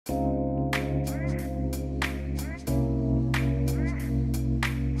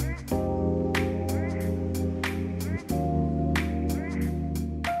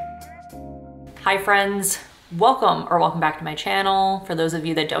Hi friends, welcome back to my channel. For those of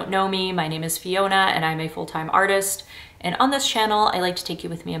you that don't know me, my name is Fiona and I'm a full-time artist. And on this channel, I like to take you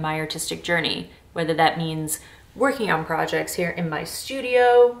with me on my artistic journey, whether that means working on projects here in my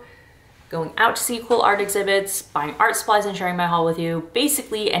studio, going out to see cool art exhibits, buying art supplies and sharing my haul with you,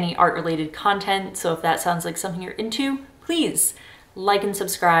 basically any art related content. So if that sounds like something you're into, please like and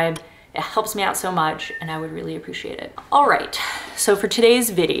subscribe. It helps me out so much and I would really appreciate it. All right, so for today's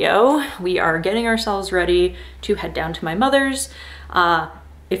video, we are getting ourselves ready to head down to my mother's.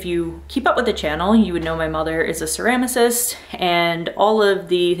 If you keep up with the channel, you would know my mother is a ceramicist and all of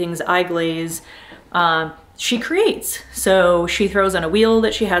the things I glaze, she creates. So she throws on a wheel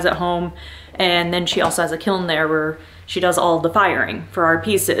that she has at home, and then she also has a kiln there where she does all the firing for our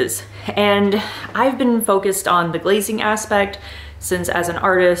pieces. And I've been focused on the glazing aspect since as an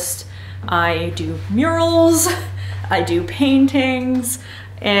artist, I do murals, I do paintings,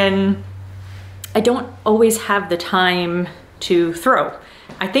 and I don't always have the time to throw.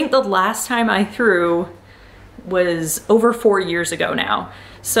 I think the last time I threw was over 4 years ago now.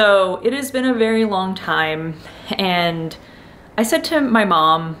 So it has been a very long time, and I said to my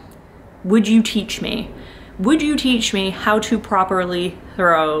mom, would you teach me? Would you teach me how to properly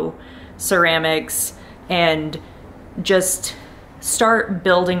throw ceramics and just start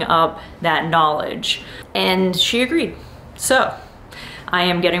building up that knowledge? And she agreed. So I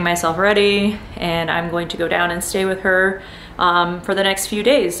am getting myself ready and I'm going to go down and stay with her for the next few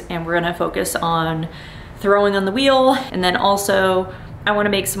days, and we're gonna focus on throwing on the wheel. And then also I want to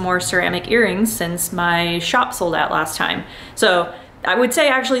make some more ceramic earrings since my shop sold out last time. So I would say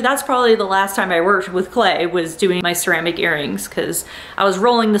actually that's probably the last time I worked with clay, was doing my ceramic earrings, because I was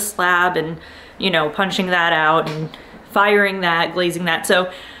rolling the slab and, you know, punching that out and firing that, glazing that.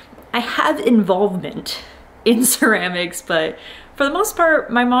 So I have involvement in ceramics, but for the most part,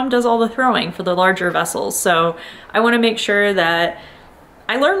 my mom does all the throwing for the larger vessels. So I want to make sure that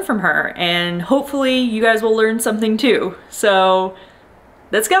I learn from her, and hopefully you guys will learn something too. So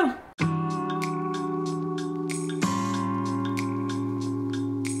let's go.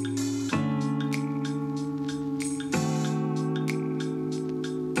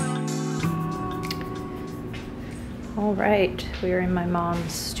 All right, we are in my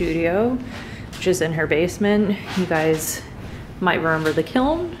mom's studio, which is in her basement. You guys might remember the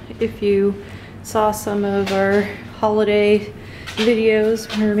kiln if you saw some of our holiday videos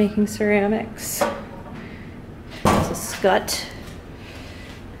when we were making ceramics. There's a scut.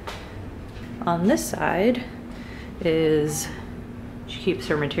 On this side is, she keeps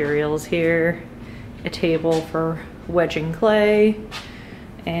her materials here, a table for wedging clay,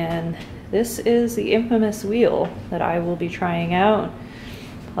 and this is the infamous wheel that I will be trying out,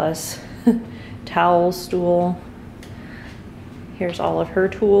 plus towel stool. Here's all of her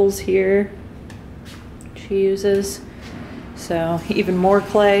tools here she uses. So even more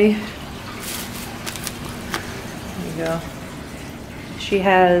clay. There you go. She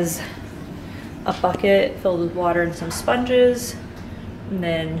has a bucket filled with water and some sponges, and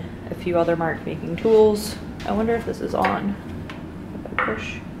then a few other mark making tools. I wonder if this is on. If I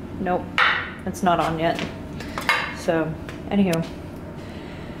push. Nope, it's not on yet. So, anywho,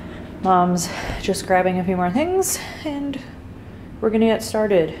 mom's just grabbing a few more things and we're gonna get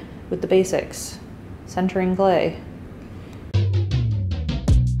started with the basics, centering clay.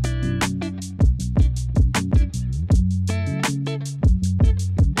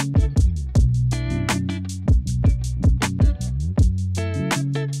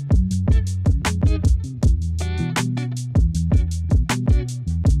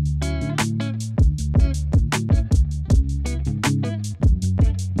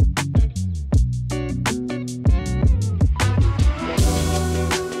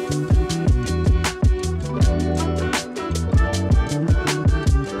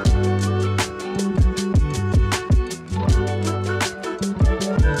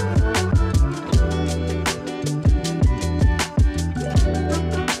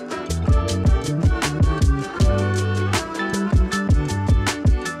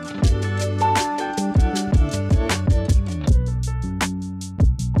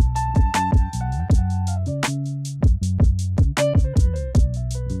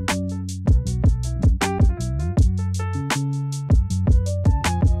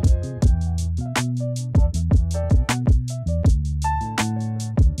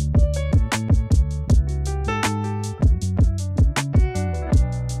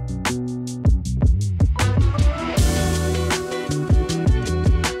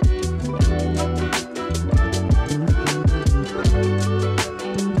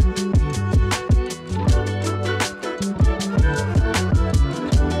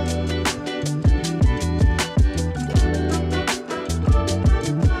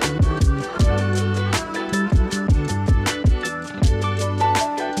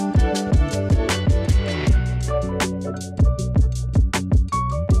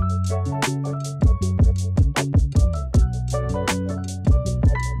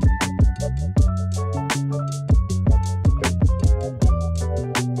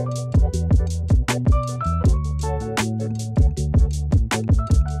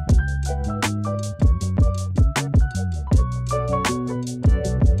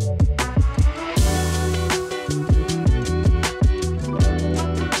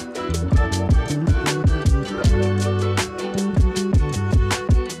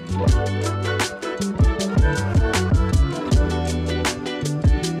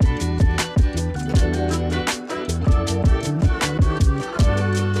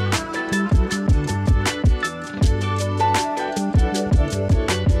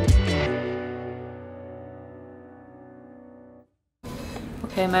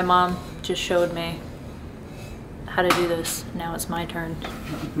 Okay, my mom just showed me how to do this. Now it's my turn.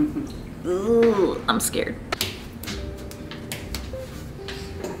 Ooh, I'm scared.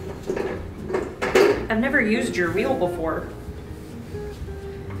 I've never used your wheel before.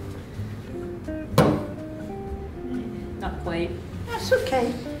 Not quite. That's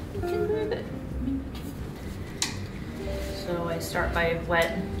okay. You can move it. So I start by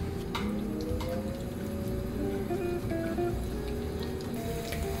wet.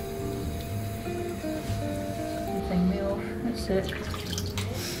 Thing me off. That's it.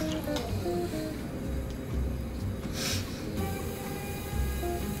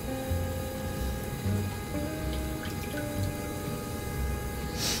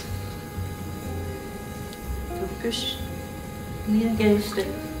 So push me against it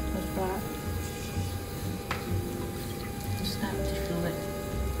like that. I'm starting to feel it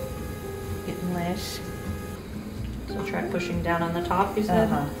getting less. So try pushing down on the top, you said?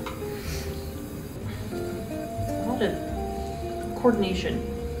 A lot of coordination.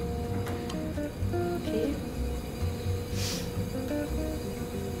 Okay.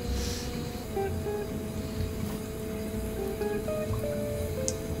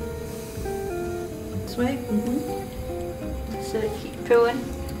 This way? So keep pulling.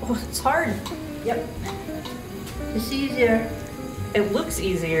 Oh, it's hard. Yep. It's easier. It looks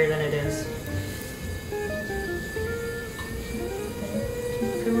easier than it is.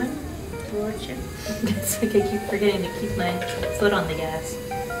 Keep pulling towards you. It's like I keep forgetting to keep my foot on the gas.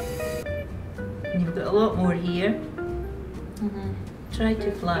 And you've got a lot more here. Mm-hmm. Try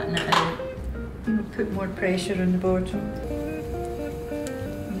to flatten it out. You know, put more pressure on the bottom.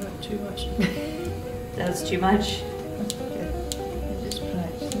 Not too much. That's too much. That's okay. I'm just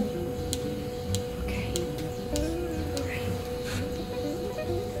practicing. Okay.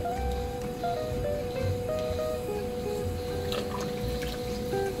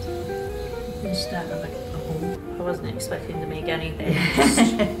 You can start with a hole. I wasn't expecting to make anything,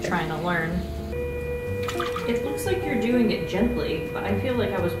 just trying to learn. It looks like you're doing it gently, but I feel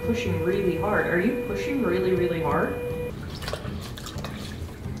like I was pushing really hard. Are you pushing really, really hard?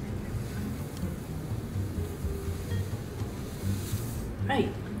 Right.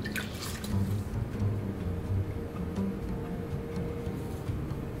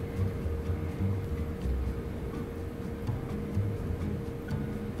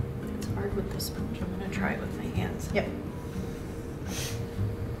 It's hard with the sponge. I'm gonna try it with my hands. Yep.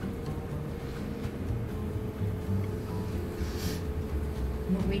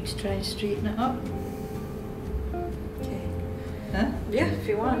 Want me to try and straighten it up? Okay. Huh? Yeah, if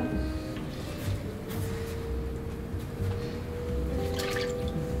you want.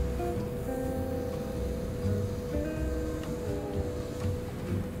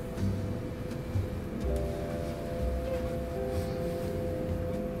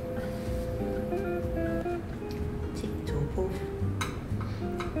 Take the top off.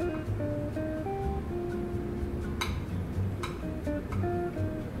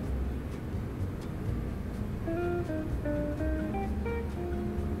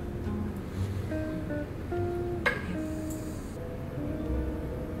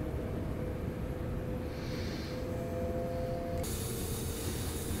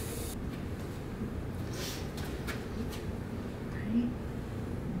 Right.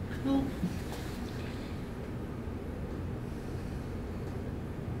 Pull.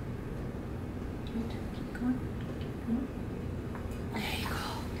 Good. Keep going. Keep going. There you go.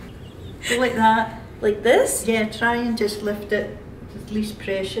 Go like that. Like this? Yeah, try and just lift it with the least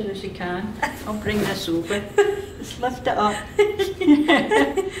pressure as you can. I'll bring this over. Just lift it up. Hey!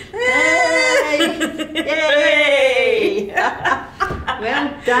 Yay!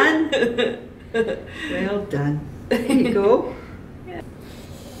 Well done. Well done. There you go.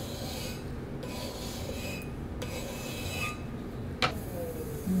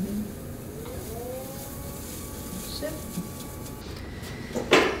 That's it.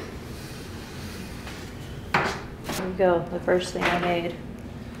 There we go, the first thing I made.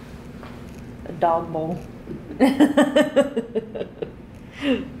 A dog bowl.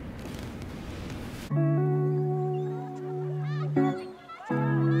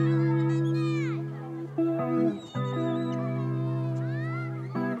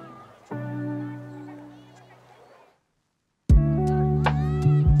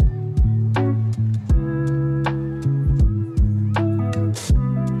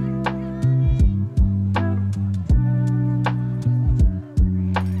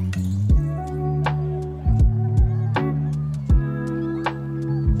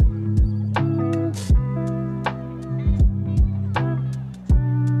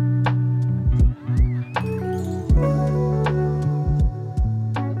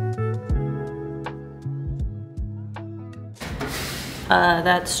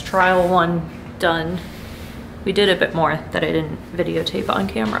 That's trial 1 done. We did a bit more that I didn't videotape on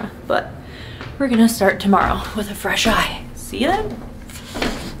camera, but we're gonna start tomorrow with a fresh eye. See you then.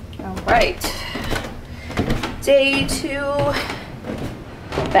 All right, day 2,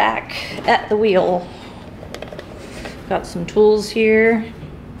 back at the wheel. Got some tools here.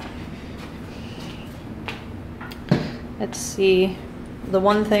 Let's see. The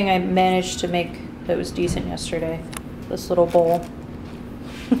one thing I managed to make that was decent yesterday, this little bowl.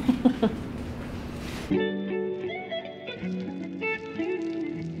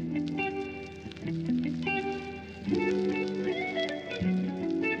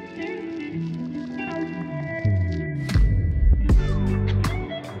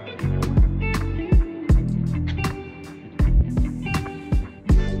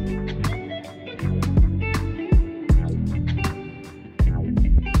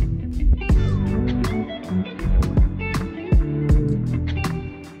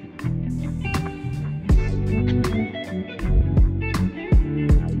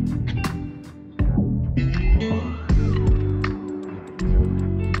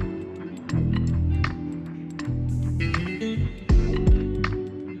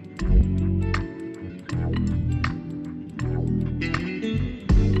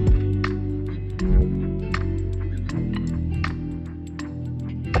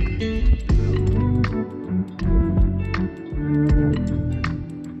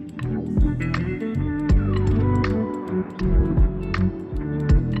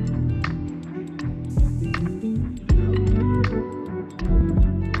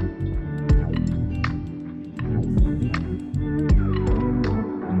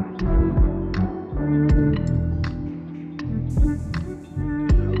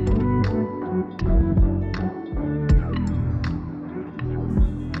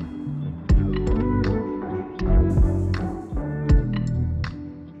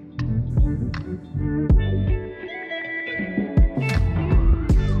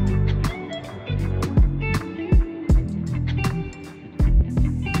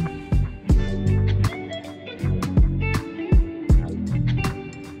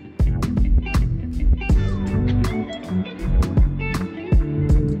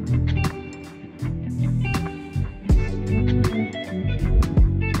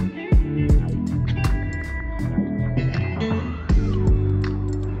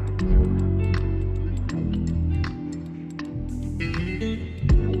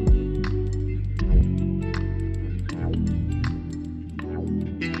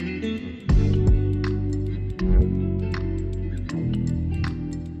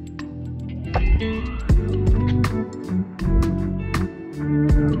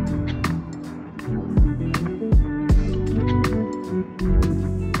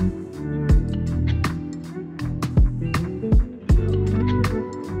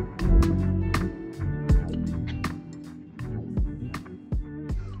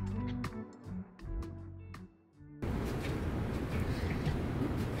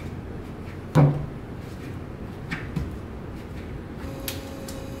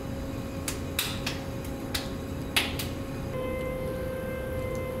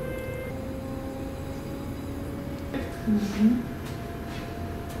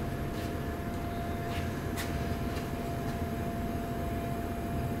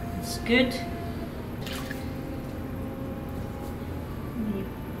 It's good.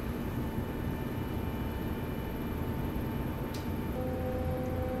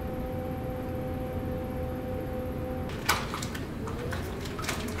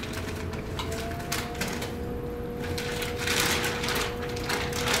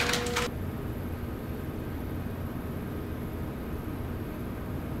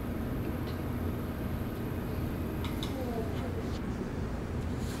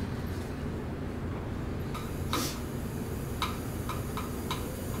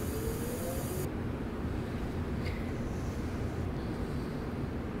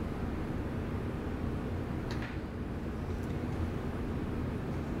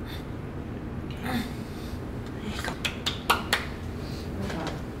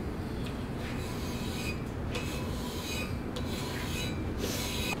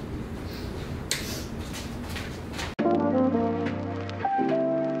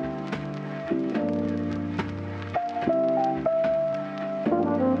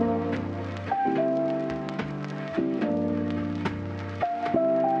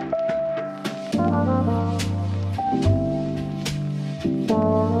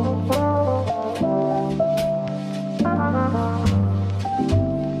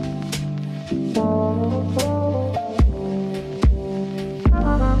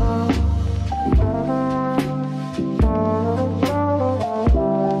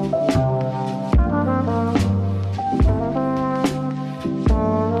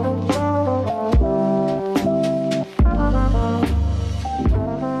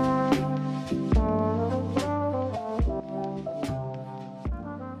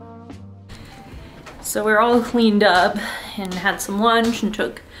 So we're all cleaned up and had some lunch and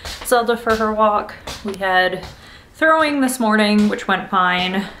took Zelda for her walk. We had throwing this morning, which went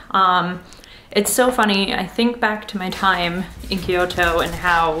fine. It's so funny, I think back to my time in Kyoto and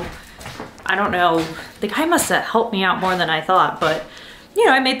how, I don't know, the guy must have helped me out more than I thought, but you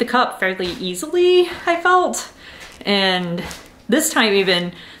know, I made the cup fairly easily, I felt. And this time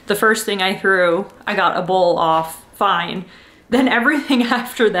even, the first thing I threw, I got a bowl off fine. Then everything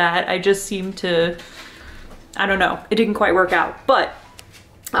after that, I just seemed to, I don't know, it didn't quite work out. But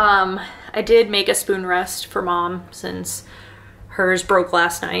I did make a spoon rest for Mom since hers broke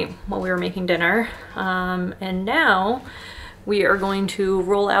last night while we were making dinner. And now we are going to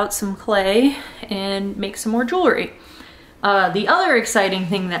roll out some clay and make some more jewelry. The other exciting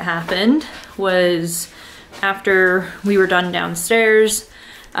thing that happened was after we were done downstairs,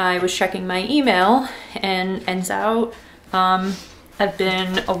 I was checking my email and ends out have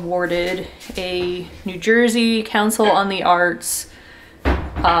been awarded a New Jersey Council on the Arts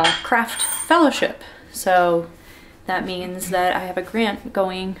craft fellowship. So that means that I have a grant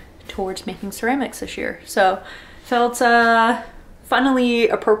going towards making ceramics this year. So felt funnily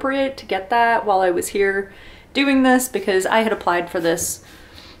appropriate to get that while I was here doing this, because I had applied for this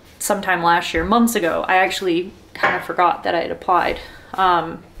sometime last year, months ago. I actually kind of forgot that I had applied.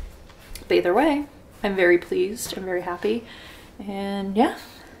 But either way, I'm very pleased, I'm very happy. And yeah,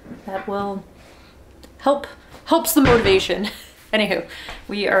 that will helps the motivation. Anywho,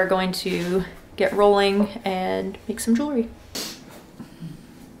 we are going to get rolling and make some jewelry.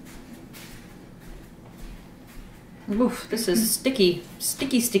 Oof, this is sticky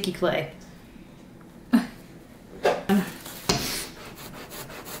clay.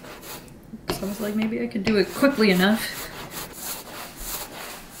 Sounds like maybe I could do it quickly enough.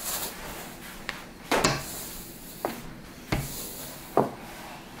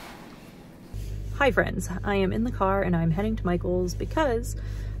 Hi friends, I am in the car and I'm heading to Michael's because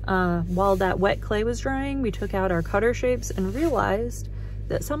while that wet clay was drying, we took out our cutter shapes and realized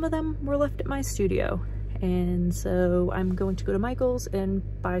that some of them were left at my studio. And so I'm going to go to Michael's and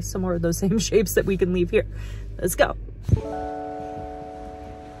buy some more of those same shapes that we can leave here. Let's go.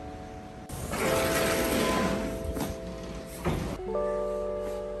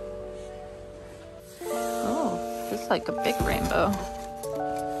 Oh, this is like a big rainbow.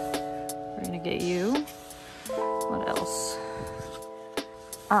 We're gonna get you. What else?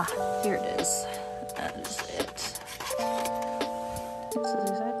 Ah, here it is. That is it. This is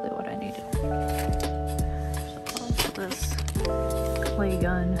exactly what I needed. So this clay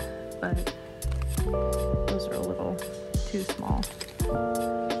gun, but those are a little too small.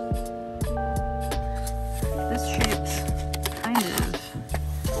 This shape's kind of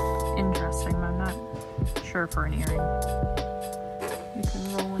interesting, but I'm not sure for an earring. You can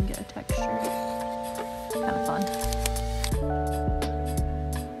roll and get a texture. Kind of fun.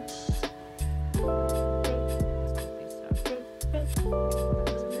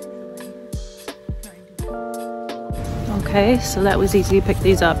 Okay, so that was easy to pick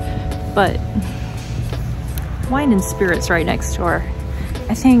these up, but wine and spirits right next door.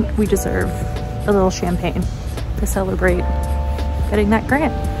 I think we deserve a little champagne to celebrate getting that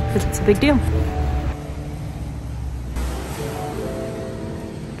grant, because it's a big deal.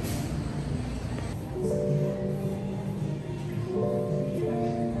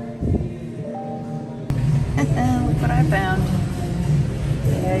 Look what I found.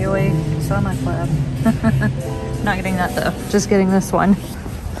 The Yayoi Sama Club. Not getting that though, just getting this one.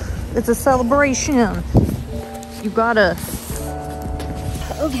 It's a celebration. You gotta.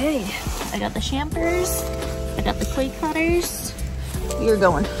 Okay, I got the champers, I got the clay cutters. You're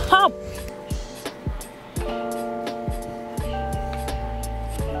going hop.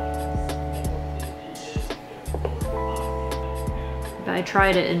 I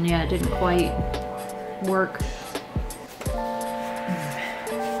tried it and yeah, it didn't quite work.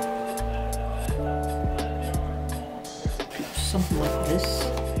 Something like this.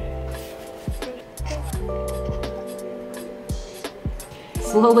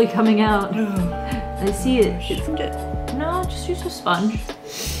 Slowly coming out. I see it. No, just use a sponge.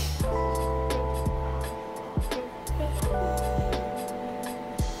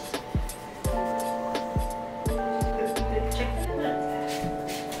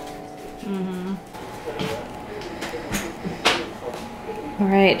 All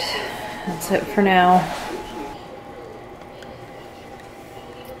right, that's it for now.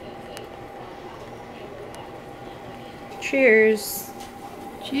 Cheers.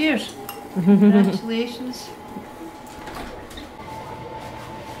 Cheers. Congratulations.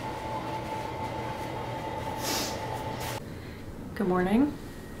 Good morning.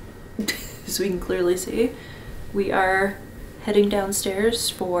 so we can clearly see. We are heading downstairs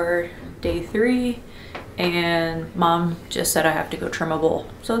for day 3, and Mom just said I have to go trim a bowl.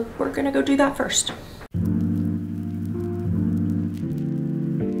 So we're gonna go do that first.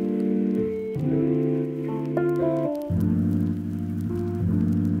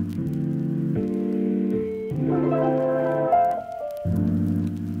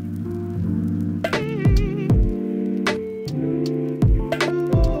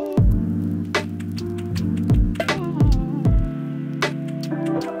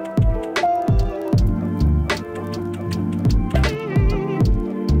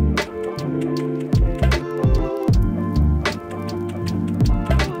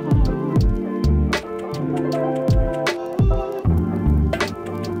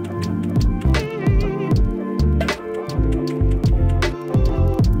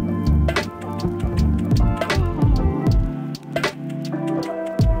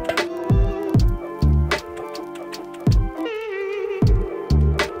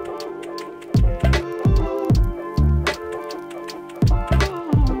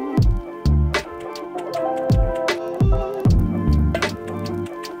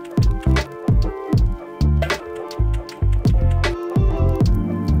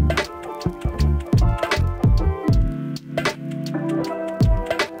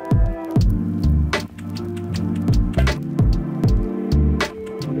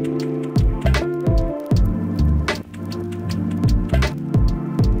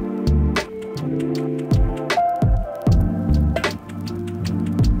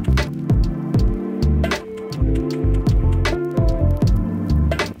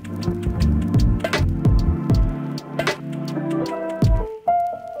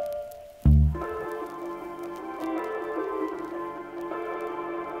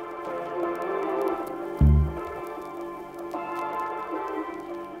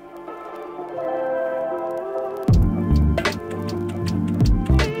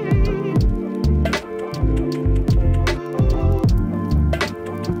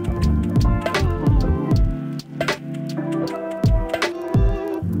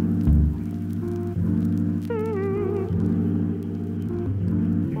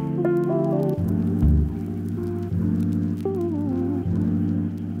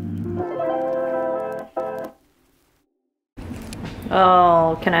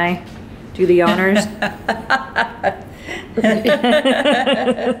 Oh, can I do the honors?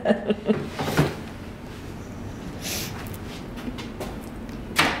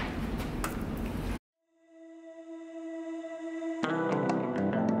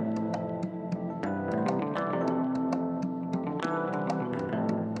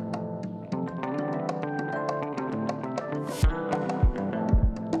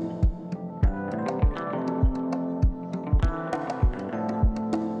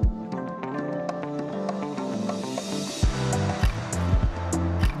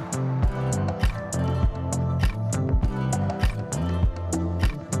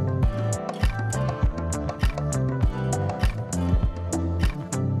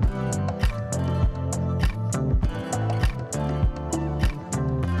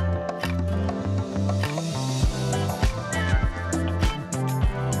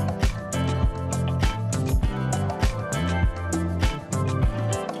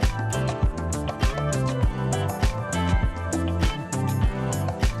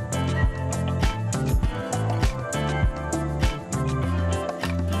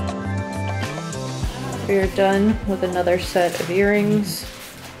 We are done with another set of earrings.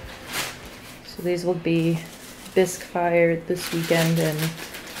 So these will be bisque fired this weekend, and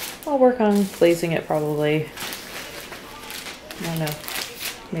I'll work on glazing it probably, I don't know,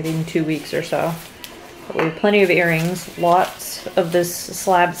 maybe in 2 weeks or so. But we have plenty of earrings, lots of this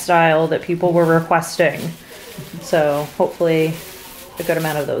slab style that people were requesting. So hopefully a good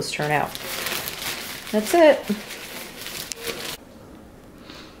amount of those turn out. That's it.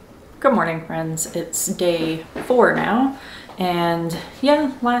 Good morning, friends. It's day 4 now, and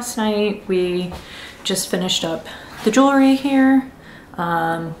yeah, last night we just finished up the jewelry here.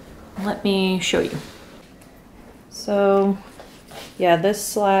 Let me show you. So yeah, this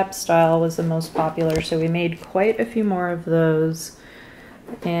slab style was the most popular, so we made quite a few more of those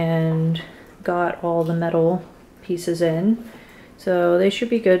and got all the metal pieces in. So they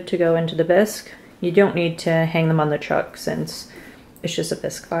should be good to go into the bisque. You don't need to hang them on the chuck since it's just a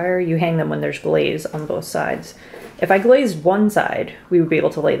bisque fire. You hang them when there's glaze on both sides. If I glazed one side, we would be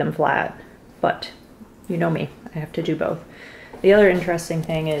able to lay them flat, but you know me, I have to do both. The other interesting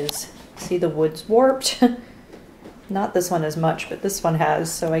thing is, see the wood's warped? Not this one as much, but this one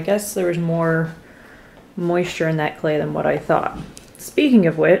has, so I guess there was more moisture in that clay than what I thought. Speaking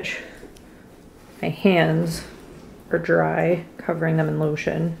of which, my hands are dry, covering them in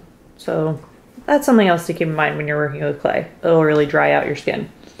lotion. So that's something else to keep in mind when you're working with clay. It'll really dry out your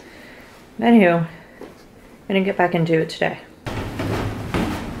skin. Anywho, I'm gonna get back into it today.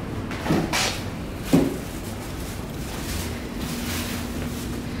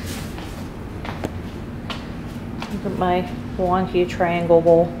 Look at my wonky triangle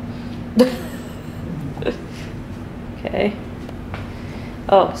bowl. Okay.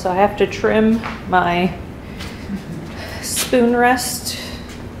 Oh, so I have to trim my spoon rest,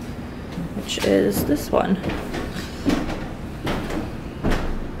 which is this one.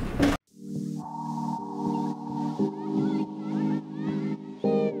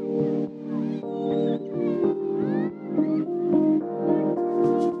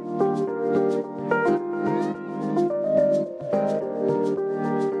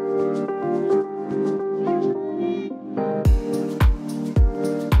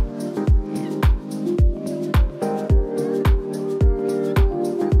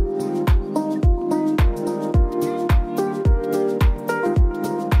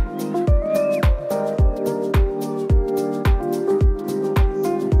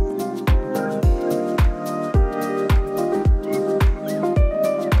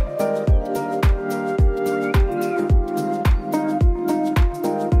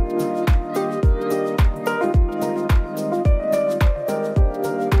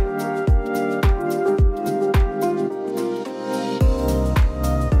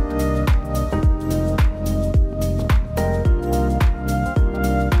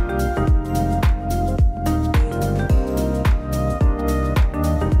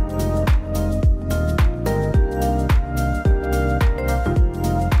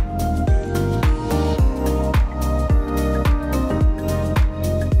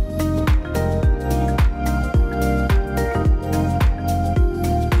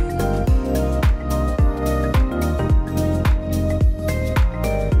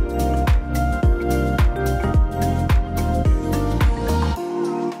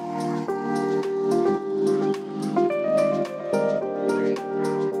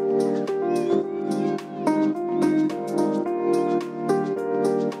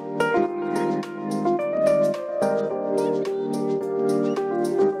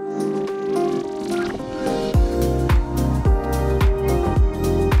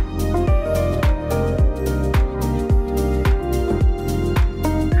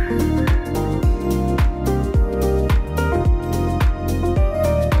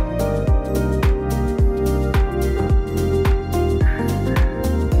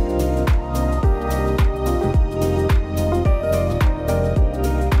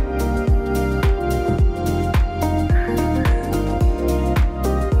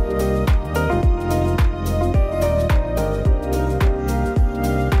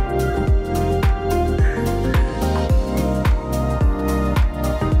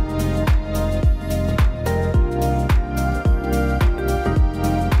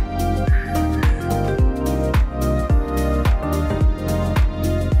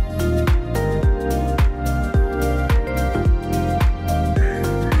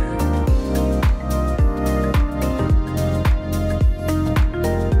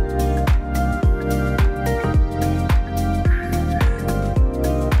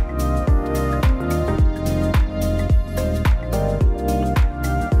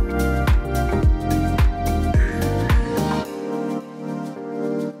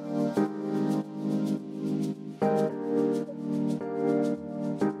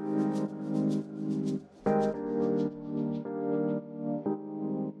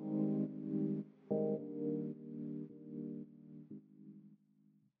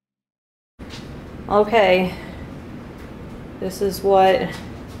 Okay, this is what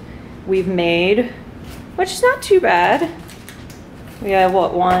we've made, which is not too bad. We have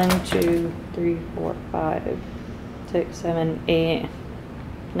what, 1, 2, 3, 4, 5, 6, 7, 8,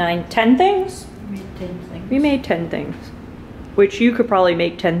 9, 10 things? We made 10 things. We made 10 things, which you could probably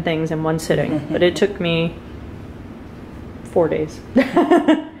make 10 things in one sitting, but it took me 4 days.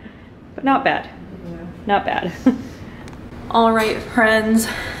 But not bad, not bad. All right, friends,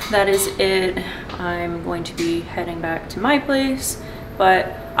 that is it. I'm going to be heading back to my place, but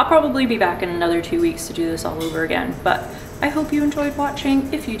I'll probably be back in another 2 weeks to do this all over again. But I hope you enjoyed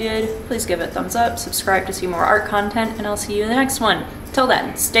watching. If you did, please give it a thumbs up, subscribe to see more art content, and I'll see you in the next one. Till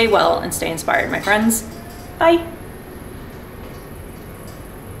then, stay well and stay inspired, my friends. Bye.